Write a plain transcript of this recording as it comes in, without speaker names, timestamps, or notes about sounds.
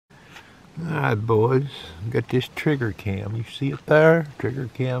Alright boys, got this trigger cam. You see it there? Trigger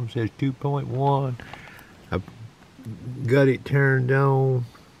cam says 2.1. I've got it turned on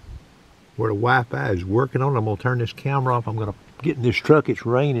where the Wi-Fi is working on it. I'm going to turn this camera off. I'm going to get in this truck. It's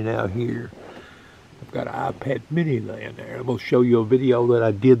raining out here. I've got an iPad mini laying there. I'm going to show you a video that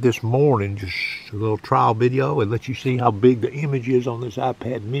I did this morning, just a little trial video, and let you see how big the image is on this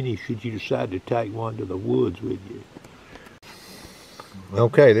iPad mini should you decide to take one to the woods with you.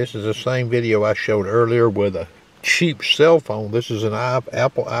 Okay, this is the same video I showed earlier with a cheap cell phone. This is an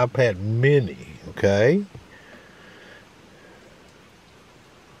Apple iPad mini, okay?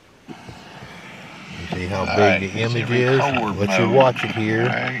 You see how big the image is? Let you watch it here.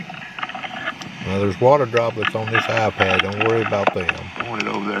 Now there's water droplets on this iPad. Don't worry about them. Pointed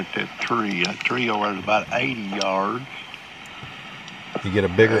over there at that tree. That tree over there is about 80 yards. You get a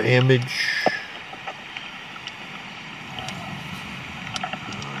bigger image.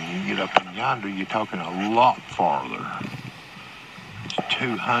 You get up in yonder, you're talking a lot farther. It's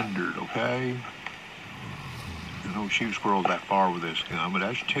 200, okay? You don't shoot squirrels that far with this gun, but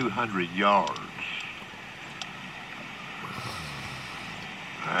that's 200 yards.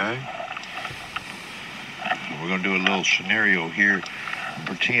 Okay? We're going to do a little scenario here.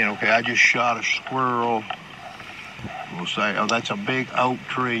 Pretend, okay, I just shot a squirrel. We'll say, oh, that's a big oak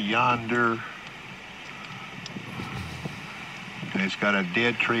tree yonder. And it's got a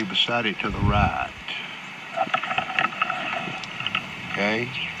dead tree beside it to the right. Okay?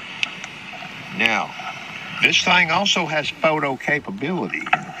 Now, this thing also has photo capability,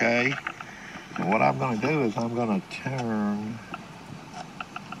 okay? So what I'm going to do is I'm going to turn...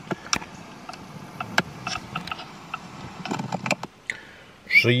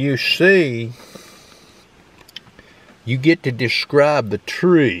 So you see, you get to describe the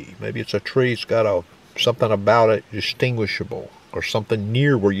tree. Maybe it's a tree that's got something about it distinguishable, or something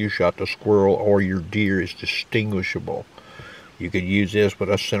near where you shot the squirrel or your deer is distinguishable. You could use this with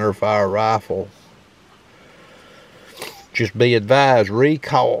a centerfire rifle. Just be advised,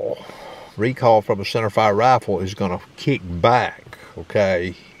 recoil from a centerfire rifle is going to kick back,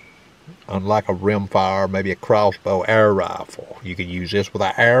 okay? Unlike a rimfire, maybe a crossbow air rifle. You could use this with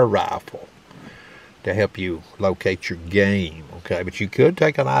an air rifle to help you locate your game, okay? But you could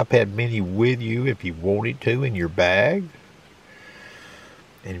take an iPad mini with you if you wanted to in your bag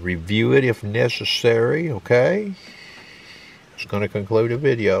and review it if necessary, okay? It's going to conclude the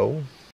video.